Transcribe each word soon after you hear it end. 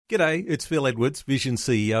G'day, it's Phil Edwards, Vision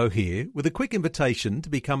CEO here, with a quick invitation to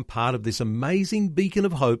become part of this amazing beacon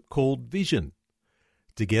of hope called Vision.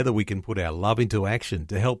 Together we can put our love into action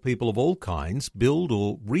to help people of all kinds build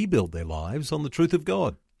or rebuild their lives on the truth of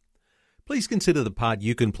God. Please consider the part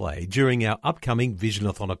you can play during our upcoming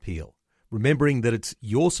Visionathon appeal, remembering that it's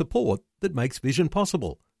your support that makes Vision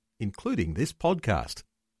possible, including this podcast.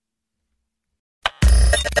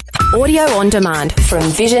 Audio on demand from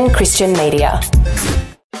Vision Christian Media.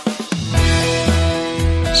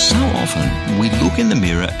 So often we look in the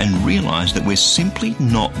mirror and realise that we're simply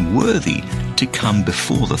not worthy to come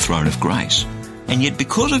before the throne of grace. And yet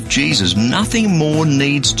because of Jesus, nothing more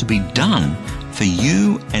needs to be done for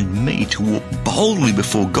you and me to walk boldly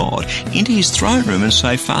before God into his throne room and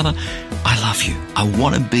say, Father, I love you. I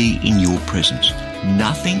want to be in your presence.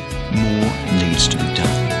 Nothing more needs to be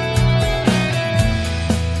done.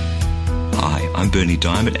 Hi, I'm Bernie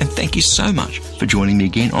Diamond, and thank you so much for joining me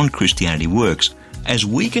again on Christianity Works as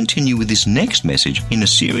we continue with this next message in a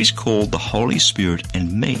series called The Holy Spirit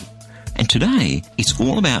and Me. And today, it's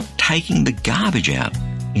all about taking the garbage out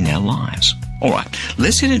in our lives. All right,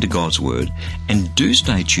 let's get into God's Word, and do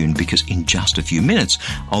stay tuned because in just a few minutes,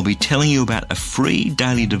 I'll be telling you about a free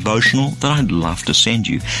daily devotional that I'd love to send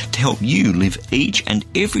you to help you live each and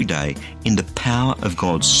every day in the power of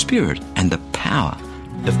God's Spirit and the power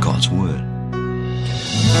of God's Word.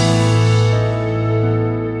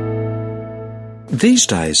 These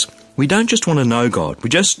days, we don't just want to know God. We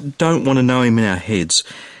just don't want to know him in our heads,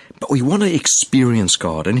 but we want to experience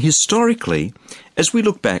God. And historically, as we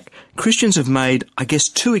look back, Christians have made,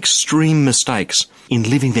 two extreme mistakes in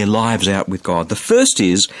living their lives out with God. The first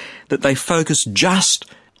is that they focus just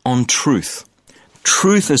on truth.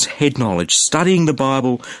 Truth as head knowledge, studying the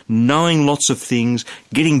Bible, knowing lots of things,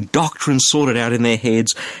 getting doctrine sorted out in their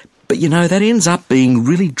heads. But that ends up being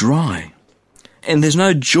really dry. And there's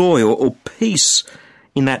no joy or peace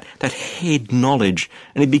in that head knowledge,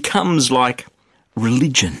 and it becomes like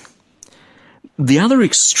religion. The other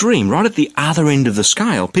extreme, right at the other end of the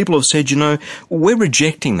scale, people have said, we're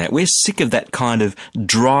rejecting that. We're sick of that kind of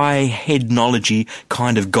dry head knowledge-y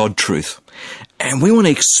kind of God truth. And we want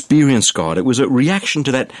to experience God. It was a reaction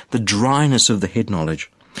to the dryness of the head knowledge.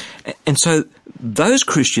 And so those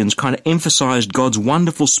Christians kind of emphasized God's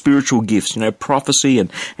wonderful spiritual gifts, prophecy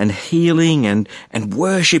and healing and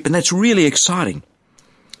worship, and that's really exciting.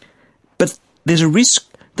 But there's a risk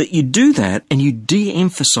that you do that and you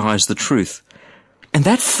de-emphasize the truth. And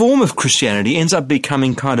that form of Christianity ends up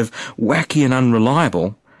becoming kind of wacky and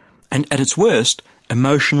unreliable, and at its worst,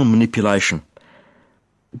 emotional manipulation.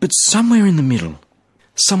 But somewhere in the middle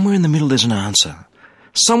there's an answer.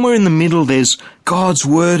 Somewhere in the middle there's God's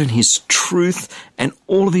Word and his truth and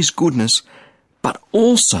all of his goodness, but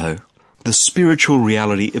also the spiritual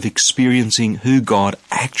reality of experiencing who God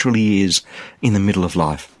actually is in the middle of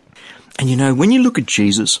life. And when you look at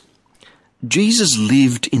Jesus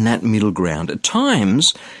lived in that middle ground. At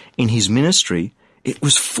times in his ministry, it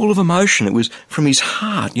was full of emotion. It was from his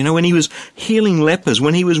heart. When he was healing lepers,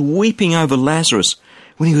 when he was weeping over Lazarus,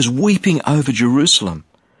 when he was weeping over Jerusalem.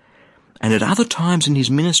 And at other times in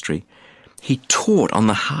his ministry, he taught on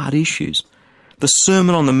the hard issues. The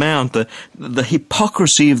Sermon on the Mount, the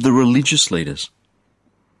hypocrisy of the religious leaders.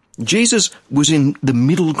 Jesus was in the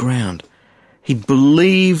middle ground. He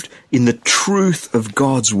believed in the truth of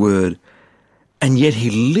God's Word, and yet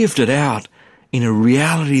he lived it out in a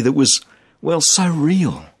reality that was, so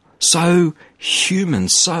real, so human,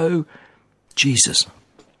 so Jesus.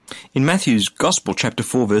 In Matthew's Gospel, chapter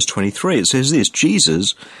 4, verse 23, it says this: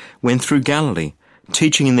 Jesus went through Galilee,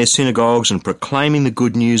 teaching in their synagogues and proclaiming the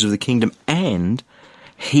good news of the kingdom and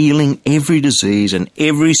healing every disease and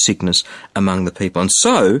every sickness among the people. And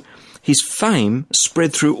so his fame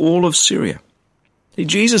spread through all of Syria.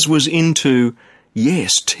 Jesus was into,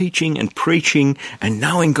 teaching and preaching and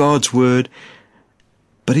knowing God's Word,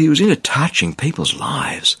 but he was into touching people's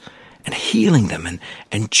lives and healing them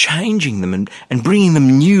and changing them and bringing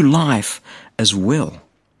them new life as well.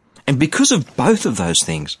 And because of both of those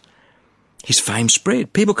things, his fame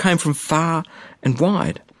spread. People came from far and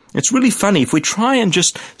wide. It's really funny, if we try and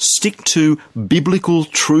just stick to biblical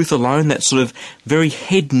truth alone, that sort of very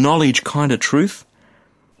head knowledge kind of truth,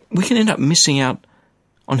 we can end up missing out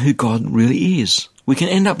on who God really is. We can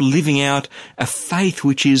end up living out a faith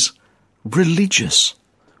which is religious,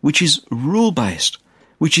 which is rule-based,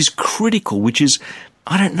 which is critical, which is,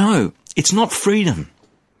 it's not freedom.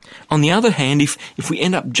 On the other hand, if we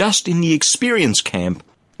end up just in the experience camp,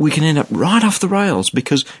 we can end up right off the rails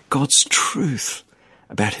because God's truth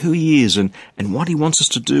about who he is and what he wants us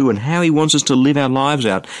to do and how he wants us to live our lives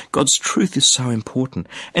out, God's truth is so important.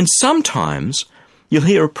 And sometimes You'll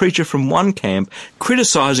hear a preacher from one camp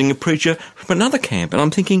criticising a preacher from another camp. And I'm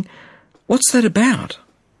thinking, what's that about?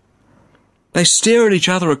 They stare at each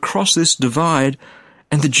other across this divide,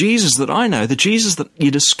 and the Jesus that I know, the Jesus that you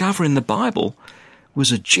discover in the Bible,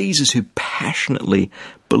 was a Jesus who passionately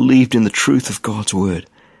believed in the truth of God's word,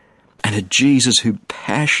 and a Jesus who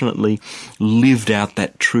passionately lived out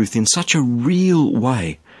that truth in such a real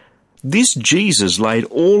way. This Jesus laid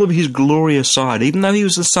all of his glory aside, even though he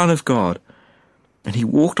was the Son of God, and he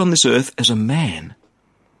walked on this earth as a man,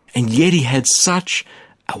 and yet he had such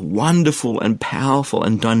a wonderful and powerful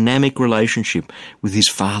and dynamic relationship with his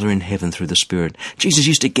Father in heaven through the Spirit. Jesus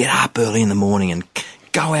used to get up early in the morning and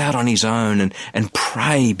go out on his own and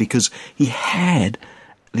pray, because he had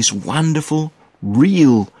this wonderful,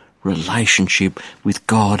 real relationship with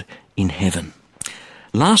God in heaven.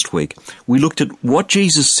 Last week, we looked at what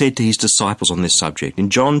Jesus said to his disciples on this subject. In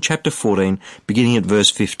John chapter 14, beginning at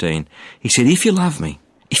verse 15, he said, if you love me,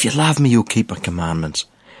 you'll keep my commandments.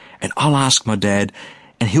 And I'll ask my Dad,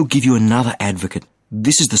 and he'll give you another advocate.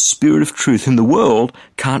 This is the Spirit of truth, whom the world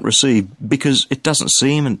can't receive, because it doesn't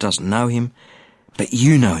see him and doesn't know him. But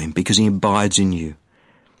you know him, because he abides in you.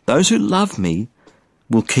 Those who love me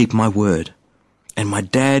will keep my word, and my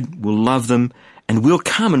Dad will love them, and we'll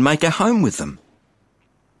come and make our home with them.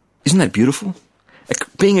 Isn't that beautiful?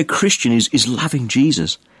 Being a Christian is loving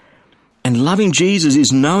Jesus. And loving Jesus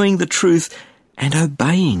is knowing the truth and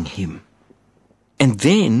obeying him. And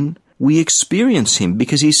then we experience him,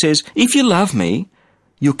 because he says, if you love me,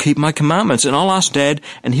 you'll keep my commandments, and I'll ask Dad,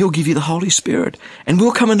 and he'll give you the Holy Spirit, and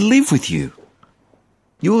we'll come and live with you.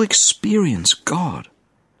 You'll experience God,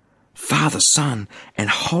 Father, Son, and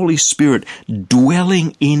Holy Spirit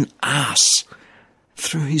dwelling in us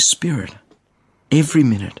through his Spirit every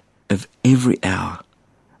minute of every hour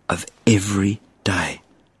of every day.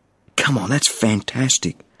 Come on, that's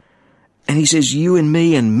fantastic. And he says you and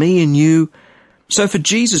me and you. So for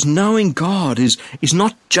Jesus, knowing God is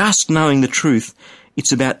not just knowing the truth,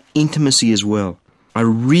 it's about intimacy as well. A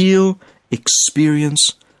real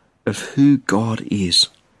experience of who God is.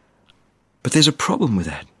 But there's a problem with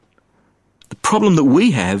that. The problem that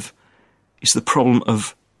we have is the problem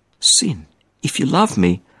of sin. If you love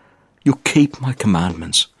me, you'll keep my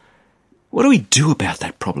commandments. What do we do about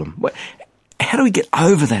that problem? How do we get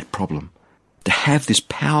over that problem? To have this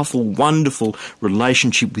powerful, wonderful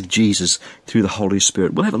relationship with Jesus through the Holy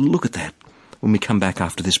Spirit. We'll have a look at that when we come back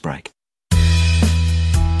after this break.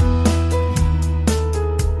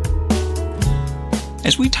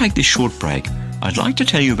 As we take this short break, I'd like to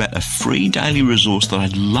tell you about a free daily resource that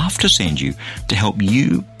I'd love to send you to help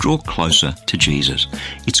you draw closer to Jesus.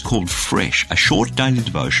 It's called Fresh, a short daily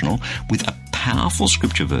devotional with a powerful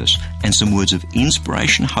scripture verse and some words of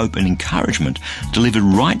inspiration, hope and encouragement delivered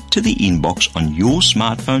right to the inbox on your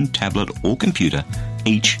smartphone, tablet or computer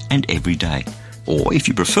each and every day. Or if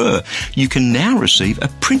you prefer, you can now receive a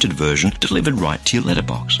printed version delivered right to your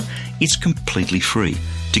letterbox. It's completely free.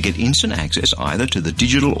 To get instant access either to the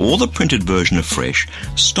digital or the printed version of Fresh,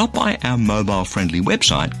 stop by our mobile-friendly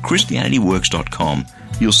website, ChristianityWorks.com.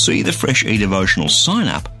 You'll see the Fresh eDevotional sign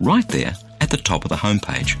up right there at the top of the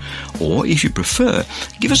homepage. Or if you prefer,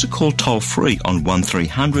 give us a call toll-free on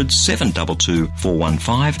 1300 722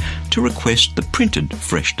 415 to request the printed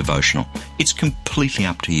Fresh devotional. It's completely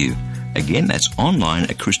up to you. Again, that's online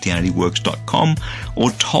at ChristianityWorks.com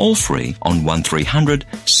or toll-free on 1300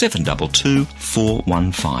 722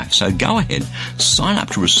 415. So go ahead, sign up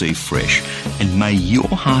to receive Fresh, and may your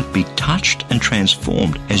heart be touched and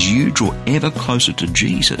transformed as you draw ever closer to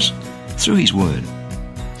Jesus through his word.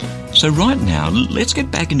 So right now, let's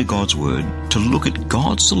get back into God's word to look at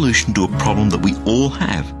God's solution to a problem that we all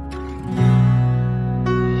have.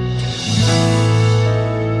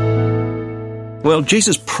 Well,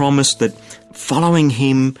 Jesus promised that following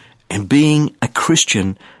him and being a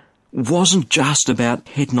Christian wasn't just about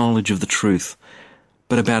head knowledge of the truth,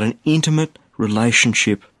 but about an intimate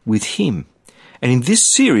relationship with him. And in this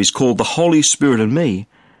series called The Holy Spirit and Me,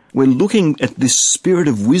 we're looking at this spirit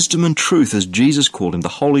of wisdom and truth, as Jesus called him, the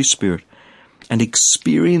Holy Spirit, and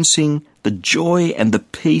experiencing the joy and the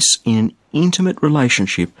peace in an intimate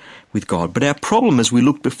relationship with God. But our problem, as we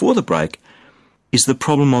looked before the break, is the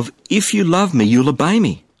problem of, if you love me, you'll obey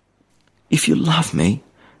me. If you love me,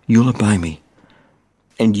 you'll obey me.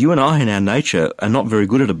 And you and I in our nature are not very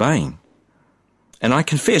good at obeying. And I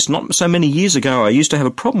confess, not so many years ago, I used to have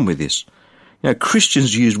a problem with this. You know,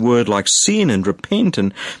 Christians use words like sin and repent,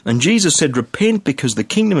 and Jesus said, repent because the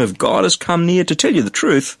kingdom of God has come near. To tell you the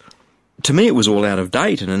truth, to me it was all out of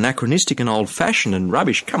date and anachronistic and old-fashioned and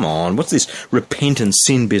rubbish. Come on, what's this repent and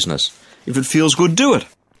sin business? If it feels good, do it.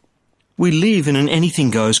 We live in an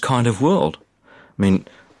anything-goes kind of world. I mean,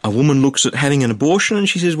 a woman looks at having an abortion and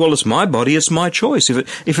she says, well, it's my body, it's my choice.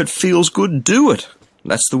 If it feels good, do it.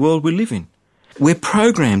 That's the world we live in. We're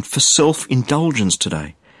programmed for self-indulgence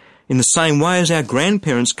today. In the same way as our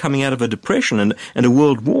grandparents coming out of a depression and a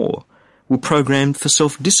world war were programmed for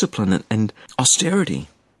self-discipline and austerity.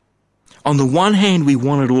 On the one hand, we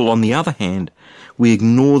want it all. On the other hand, we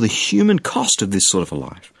ignore the human cost of this sort of a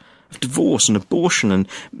life, of divorce and abortion and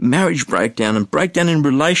marriage breakdown and breakdown in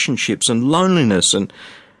relationships and loneliness. And,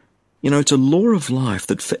 it's a law of life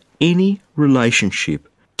that for any relationship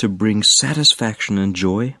to bring satisfaction and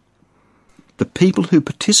joy, the people who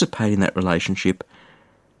participate in that relationship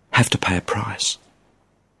have to pay a price.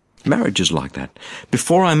 Marriage is like that.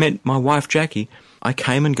 Before I met my wife Jackie, I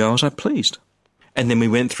came and go as I pleased. And then we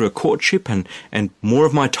went through a courtship and more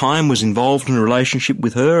of my time was involved in a relationship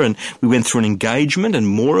with her, and we went through an engagement and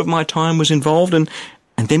more of my time was involved, and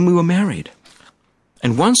then we were married.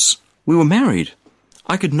 And once we were married,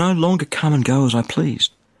 I could no longer come and go as I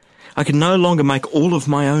pleased. I could no longer make all of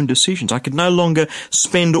my own decisions. I could no longer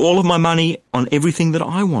spend all of my money on everything that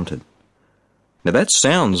I wanted. Now that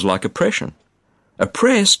sounds like oppression.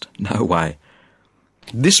 Oppressed? No way.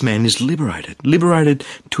 This man is liberated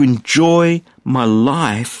to enjoy my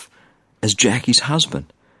life as Jackie's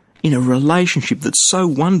husband in a relationship that's so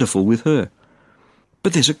wonderful with her.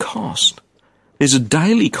 But there's a cost. There's a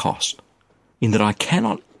daily cost in that I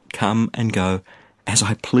cannot come and go as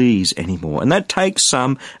I please anymore. And that takes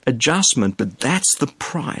some adjustment, but that's the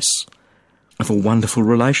price of a wonderful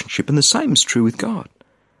relationship. And the same is true with God.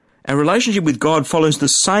 Our relationship with God follows the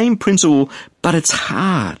same principle, but it's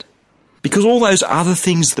hard. Because all those other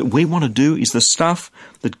things that we want to do is the stuff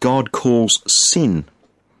that God calls sin.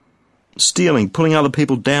 Stealing, pulling other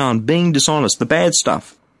people down, being dishonest, the bad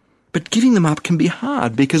stuff. But giving them up can be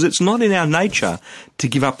hard because it's not in our nature to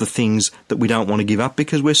give up the things that we don't want to give up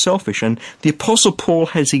because we're selfish. And the Apostle Paul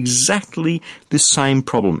has exactly this same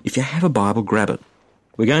problem. If you have a Bible, grab it.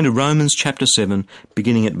 We're going to Romans chapter 7,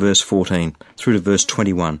 beginning at verse 14 through to verse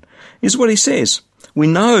 21. Here's what he says. We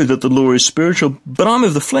know that the law is spiritual, but I'm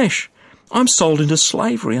of the flesh. I'm sold into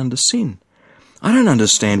slavery under sin. I don't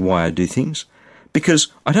understand why I do things, because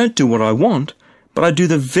I don't do what I want, but I do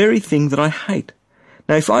the very thing that I hate.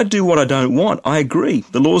 Now, if I do what I don't want, I agree,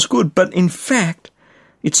 the law's good, but in fact,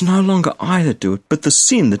 it's no longer I that do it, but the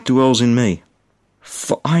sin that dwells in me.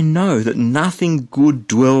 For I know that nothing good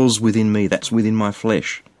dwells within me, that's within my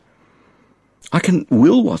flesh. I can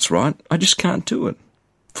will what's right, I just can't do it.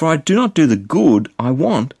 For I do not do the good I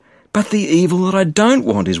want, but the evil that I don't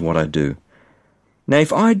want is what I do. Now,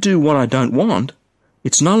 if I do what I don't want,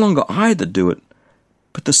 it's no longer I that do it,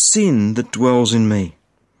 but the sin that dwells in me.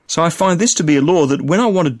 So I find this to be a law that when I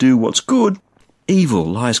want to do what's good, evil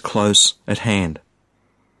lies close at hand.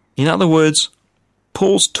 In other words,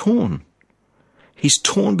 Paul's torn. He's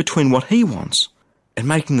torn between what he wants and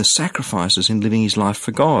making the sacrifices in living his life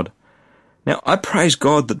for God. Now, I praise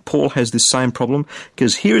God that Paul has this same problem,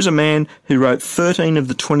 because here is a man who wrote 13 of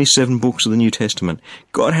the 27 books of the New Testament.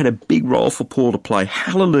 God had a big role for Paul to play.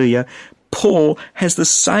 Hallelujah. Paul has the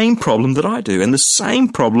same problem that I do, and the same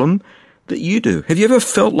problem that you do. Have you ever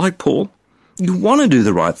felt like Paul? You want to do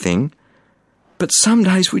the right thing, but some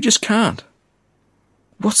days we just can't.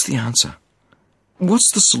 What's the answer? What's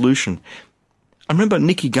the solution? I remember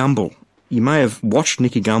Nicky Gumbel. You may have watched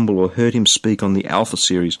Nicky Gumbel or heard him speak on the Alpha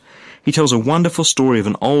series. He tells a wonderful story of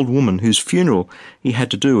an old woman whose funeral he had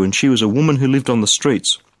to do, and she was a woman who lived on the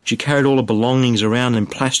streets. She carried all her belongings around in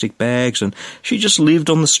plastic bags, and she just lived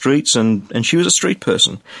on the streets, and she was a street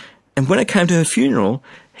person. And when it came to her funeral,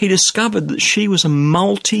 he discovered that she was a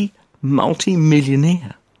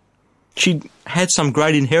multi-millionaire. She had some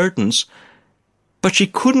great inheritance, but she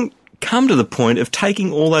couldn't come to the point of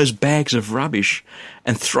taking all those bags of rubbish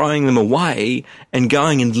and throwing them away and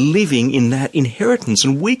going and living in that inheritance.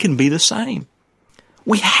 And we can be the same.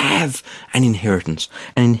 We have an inheritance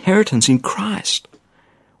in Christ.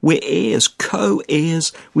 We're heirs,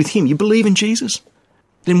 co-heirs with him. You believe in Jesus?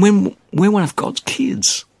 Then we're one of God's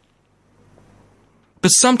kids. But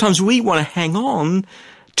sometimes we want to hang on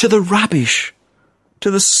to the rubbish, to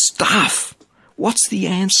the stuff. What's the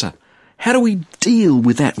answer? How do we deal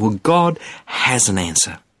with that? Well, God has an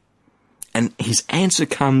answer. And his answer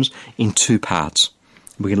comes in two parts.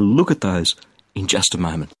 We're going to look at those in just a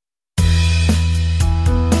moment.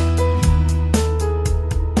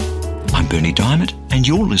 I'm Bernie Diamond, and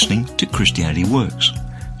you're listening to Christianity Works.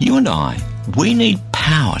 You and I, we need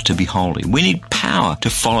power to be holy. We need power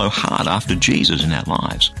to follow hard after Jesus in our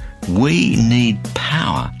lives. We need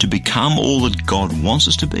power to become all that God wants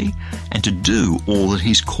us to be and to do all that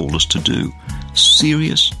he's called us to do.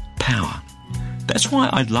 Serious power. That's why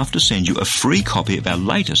I'd love to send you a free copy of our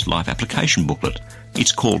latest life application booklet.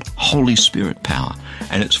 It's called Holy Spirit Power,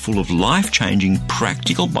 and it's full of life-changing,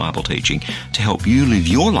 practical Bible teaching to help you live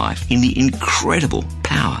your life in the incredible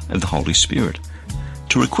power of the Holy Spirit.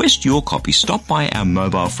 To request your copy, stop by our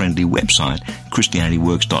mobile-friendly website,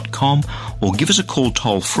 ChristianityWorks.com, or give us a call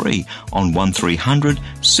toll-free on 1300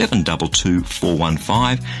 722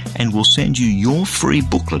 415, and we'll send you your free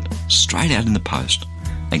booklet straight out in the post.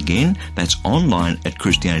 Again, that's online at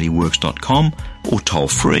ChristianityWorks.com or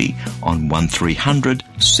toll-free on 1300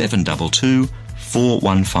 722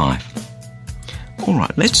 415. All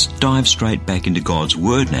right, let's dive straight back into God's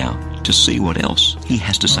Word now to see what else He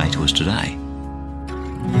has to say to us today.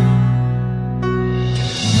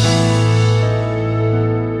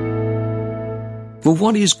 Well,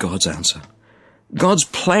 what is God's answer? God's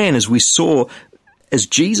plan, as we saw, as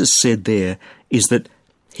Jesus said there, is that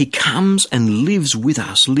He comes and lives with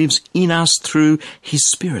us, lives in us through His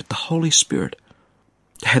Spirit, the Holy Spirit,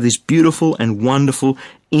 to have this beautiful and wonderful,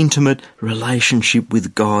 intimate relationship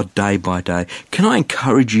with God day by day. Can I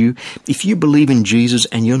encourage you, if you believe in Jesus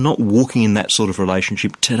and you're not walking in that sort of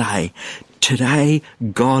relationship today,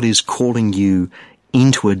 God is calling you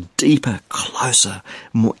into a deeper, closer,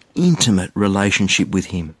 more intimate relationship with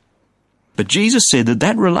Him. But Jesus said that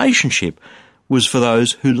that relationship was for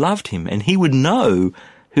those who loved Him, and He would know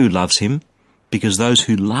who loves Him because those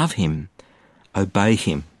who love Him obey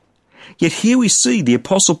Him. Yet here we see the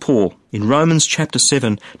Apostle Paul in Romans chapter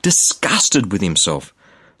 7 disgusted with himself,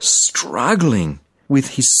 struggling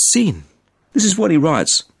with his sin. This is what he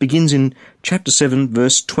writes, begins in chapter 7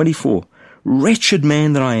 verse 24. Wretched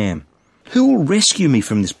man that I am, who will rescue me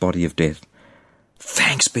from this body of death?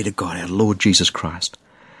 Thanks be to God, our Lord Jesus Christ.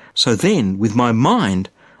 So then, with my mind,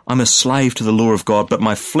 I'm a slave to the law of God, but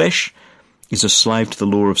my flesh is a slave to the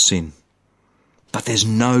law of sin. But there's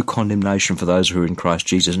no condemnation for those who are in Christ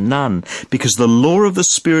Jesus, none, because the law of the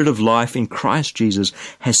Spirit of life in Christ Jesus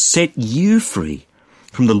has set you free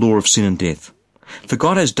from the law of sin and death. For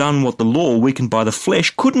God has done what the law, weakened by the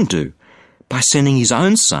flesh, couldn't do, by sending His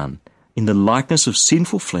own Son in the likeness of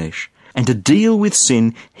sinful flesh. And to deal with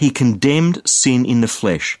sin, He condemned sin in the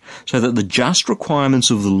flesh, so that the just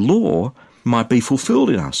requirements of the law might be fulfilled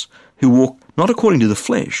in us, who walk not according to the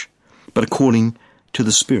flesh, but according to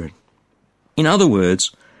the Spirit. In other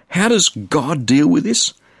words, how does God deal with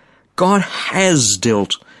this? God has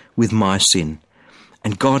dealt with my sin,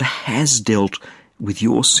 and God has dealt with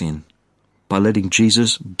your sin by letting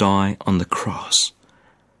Jesus die on the cross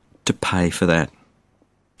to pay for that.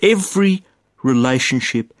 Every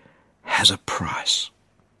relationship has a price.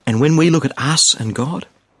 And when we look at us and God,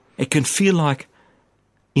 it can feel like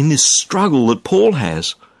in this struggle that Paul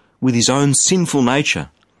has with his own sinful nature,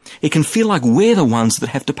 it can feel like we're the ones that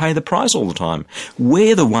have to pay the price all the time.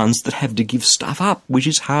 We're the ones that have to give stuff up, which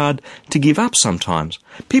is hard to give up sometimes.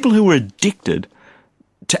 People who are addicted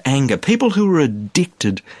to anger, people who are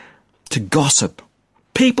addicted to gossip,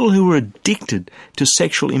 people who are addicted to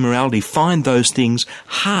sexual immorality find those things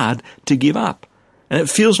hard to give up. And it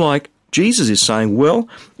feels like Jesus is saying, well,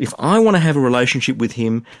 if I want to have a relationship with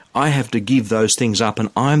Him, I have to give those things up, and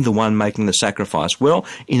I'm the one making the sacrifice. Well,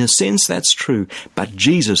 in a sense, that's true, but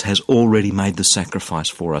Jesus has already made the sacrifice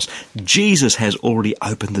for us. Jesus has already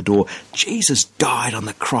opened the door. Jesus died on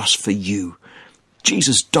the cross for you.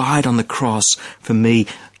 Jesus died on the cross for me.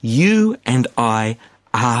 You and I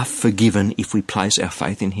are forgiven if we place our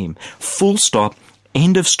faith in Him. Full stop,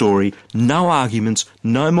 end of story, no arguments,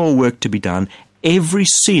 no more work to be done. Every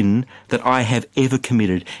sin that I have ever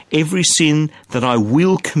committed, every sin that I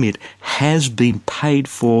will commit has been paid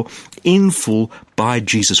for in full by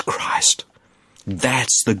Jesus Christ.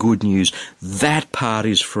 That's the good news. That part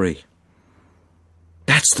is free.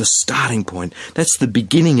 That's the starting point. That's the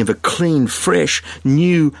beginning of a clean, fresh,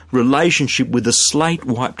 new relationship with the slate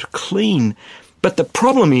wiped clean. But the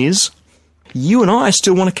problem is, you and I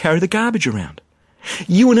still want to carry the garbage around.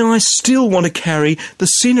 You and I still want to carry the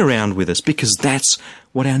sin around with us because that's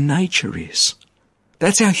what our nature is.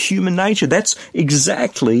 That's our human nature. That's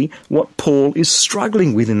exactly what Paul is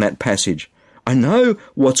struggling with in that passage. I know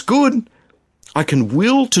what's good. I can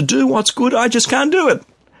will to do what's good. I just can't do it.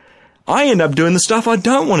 I end up doing the stuff I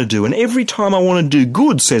don't want to do. And every time I want to do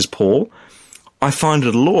good, says Paul, I find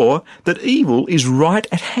it a law that evil is right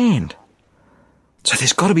at hand. So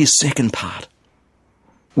there's got to be a second part.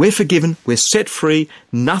 We're forgiven, we're set free,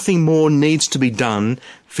 nothing more needs to be done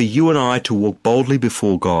for you and I to walk boldly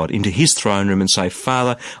before God into His throne room and say,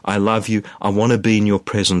 Father, I love you, I want to be in your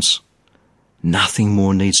presence. Nothing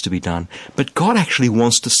more needs to be done. But God actually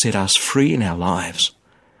wants to set us free in our lives.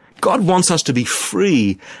 God wants us to be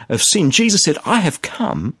free of sin. Jesus said, I have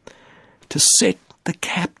come to set the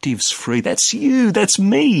captives free. That's you, that's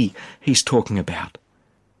me he's talking about.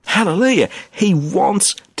 Hallelujah. He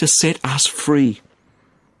wants to set us free.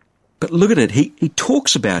 But look at it. He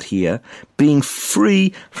talks about here being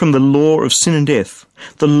free from the law of sin and death.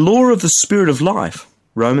 The law of the Spirit of life.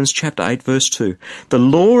 Romans chapter 8 verse 2. The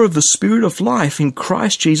law of the Spirit of life in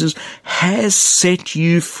Christ Jesus has set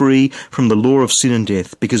you free from the law of sin and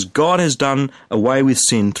death, because God has done away with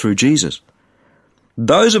sin through Jesus.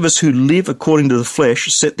 Those of us who live according to the flesh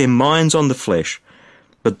set their minds on the flesh,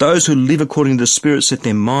 but those who live according to the Spirit set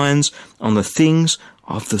their minds on the things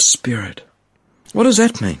of the Spirit. What does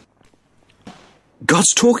that mean?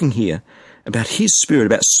 God's talking here about His Spirit,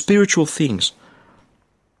 about spiritual things.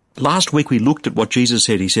 Last week we looked at what Jesus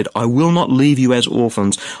said. He said, I will not leave you as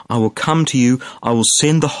orphans. I will come to you. I will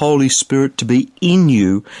send the Holy Spirit to be in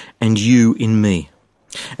you and you in me.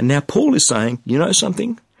 And now Paul is saying, you know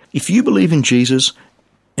something? If you believe in Jesus,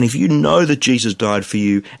 and if you know that Jesus died for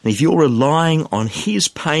you, and if you're relying on His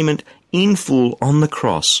payment in full on the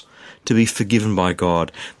cross to be forgiven by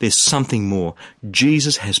God, there's something more.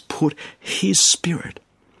 Jesus has put His Spirit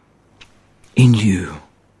in you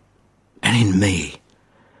and in me.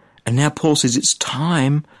 And now Paul says it's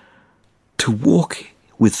time to walk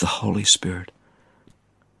with the Holy Spirit.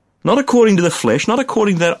 Not according to the flesh, not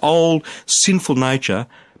according to that old sinful nature,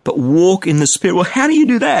 but walk in the Spirit. Well, how do you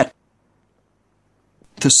do that?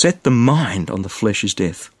 To set the mind on the flesh is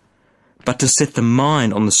death, but to set the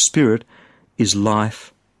mind on the Spirit is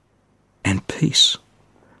life and peace.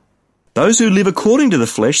 Those who live according to the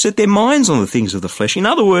flesh set their minds on the things of the flesh. In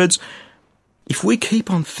other words, if we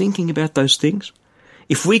keep on thinking about those things,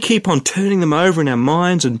 if we keep on turning them over in our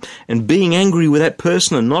minds and being angry with that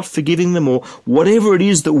person and not forgiving them, or whatever it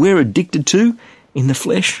is that we're addicted to in the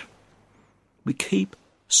flesh, we keep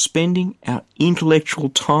spending our intellectual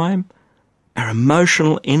time, our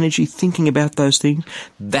emotional energy thinking about those things,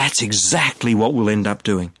 that's exactly what we'll end up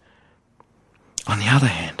doing. On the other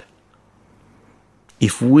hand,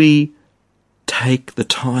 if we take the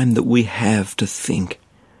time that we have to think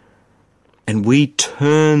and we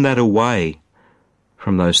turn that away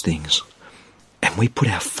from those things, and we put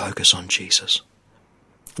our focus on Jesus,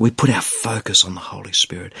 we put our focus on the Holy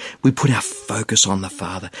Spirit, we put our focus on the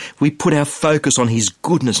Father, we put our focus on His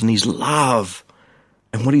goodness and His love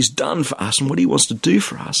and what He's done for us and what He wants to do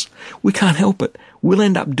for us, we can't help it. We'll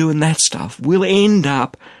end up doing that stuff. We'll end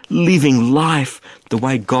up living life the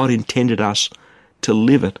way God intended us to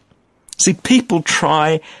live it. See, people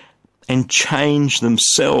try and change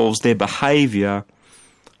themselves, their behaviour,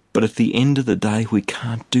 but at the end of the day, we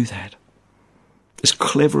can't do that. As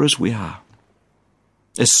clever as we are,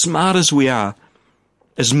 as smart as we are,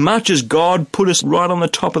 as much as God put us right on the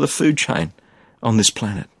top of the food chain on this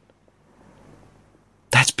planet,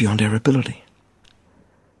 that's beyond our ability.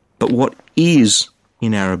 But what is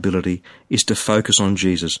in our ability is to focus on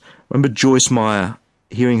Jesus. Remember Joyce Meyer,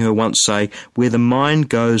 hearing her once say, where the mind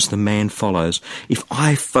goes, the man follows. If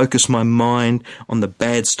I focus my mind on the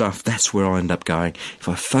bad stuff, that's where I'll end up going. If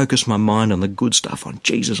I focus my mind on the good stuff, on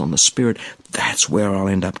Jesus, on the Spirit, that's where I'll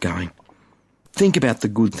end up going. Think about the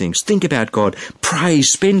good things. Think about God. Pray.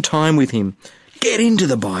 Spend time with Him. Get into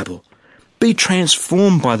the Bible. Be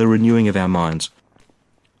transformed by the renewing of our minds.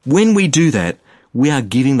 When we do that, we are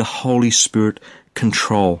giving the Holy Spirit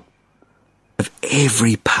control of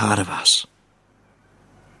every part of us.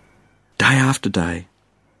 Day after day,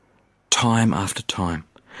 time after time.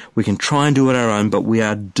 We can try and do it our own, but we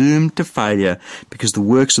are doomed to failure because the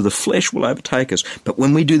works of the flesh will overtake us. But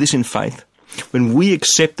when we do this in faith, when we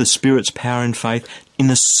accept the Spirit's power in faith, in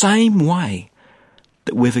the same way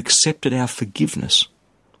that we've accepted our forgiveness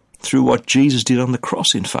through what Jesus did on the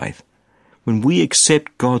cross in faith, when we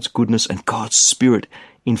accept God's goodness and God's Spirit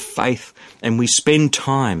in faith, and we spend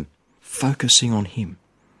time focusing on Him,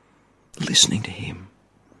 listening to Him,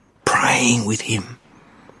 praying with Him,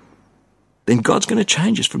 then God's going to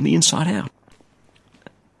change us from the inside out.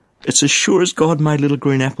 It's as sure as God made little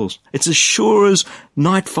green apples. It's as sure as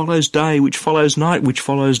night follows day, which follows night, which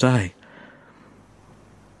follows day.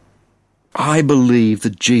 I believe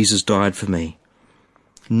that Jesus died for me,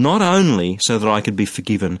 not only so that I could be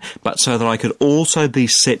forgiven, but so that I could also be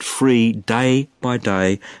set free day by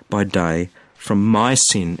day by day from my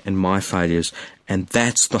sin and my failures. And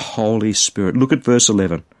that's the Holy Spirit. Look at verse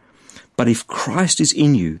 11. But if Christ is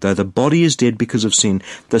in you, though the body is dead because of sin,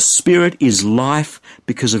 the Spirit is life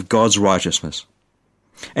because of God's righteousness.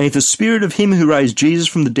 And if the Spirit of Him who raised Jesus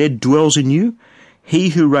from the dead dwells in you, He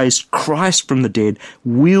who raised Christ from the dead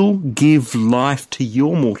will give life to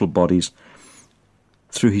your mortal bodies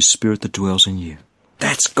through His Spirit that dwells in you.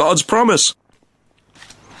 That's God's promise.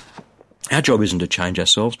 Our job isn't to change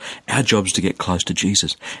ourselves. Our job is to get close to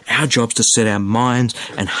Jesus. Our job is to set our minds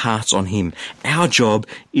and hearts on him. Our job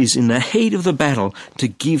is in the heat of the battle to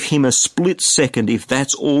give him a split second, if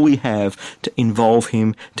that's all we have, to involve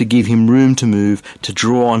him, to give him room to move, to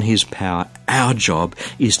draw on his power. Our job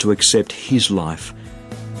is to accept his life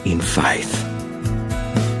in faith.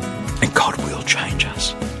 And God will change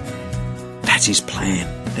us. That's his plan.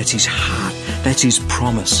 That's his heart. That's his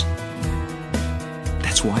promise.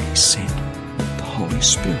 That's why he sent the Holy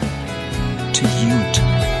Spirit to you and to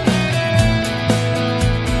me.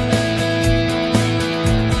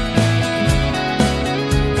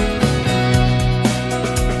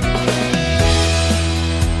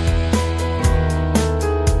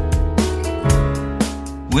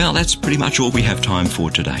 Well, that's pretty much all we have time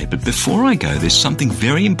for today. But before I go, there's something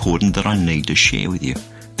very important that I need to share with you.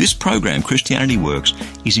 This program, Christianity Works,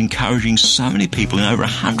 is encouraging so many people in over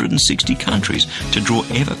 160 countries to draw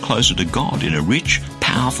ever closer to God in a rich,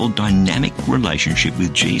 powerful, dynamic relationship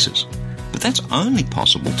with Jesus. But that's only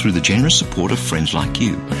possible through the generous support of friends like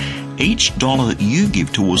you. Each dollar that you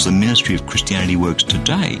give towards the ministry of Christianity Works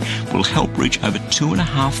today will help reach over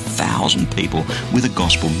 2,500 people with a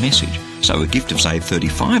gospel message. So a gift of, say,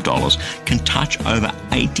 $35 can touch over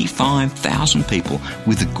 85,000 people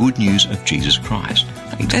with the good news of Jesus Christ.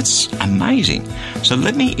 I think that's amazing. So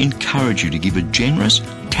let me encourage you to give a generous,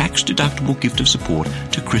 tax-deductible gift of support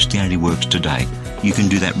to Christianity Works today. You can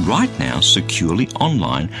do that right now securely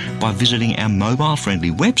online by visiting our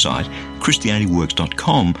mobile-friendly website,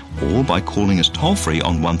 christianityworks.com, or by calling us toll-free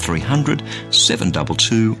on 1300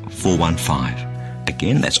 722 415.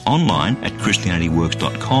 Again, that's online at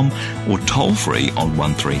christianityworks.com or toll-free on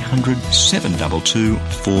 1300 722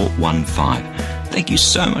 415. Thank you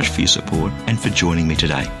so much for your support and for joining me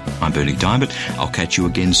today. I'm Bernie Diamond. I'll catch you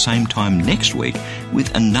again same time next week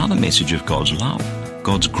with another message of God's love,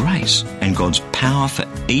 God's grace, and God's power for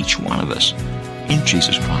each one of us in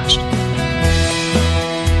Jesus Christ.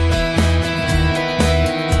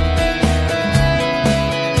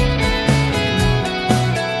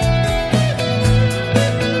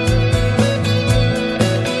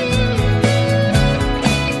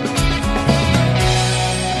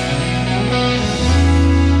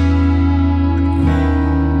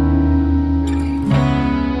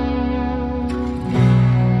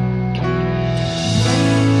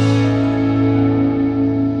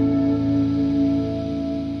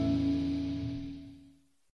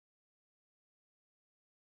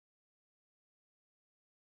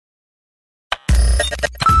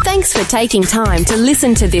 Thanks for taking time to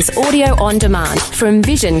listen to this audio on demand from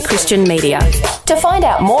Vision Christian Media. To find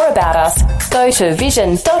out more about us, go to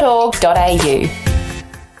vision.org.au.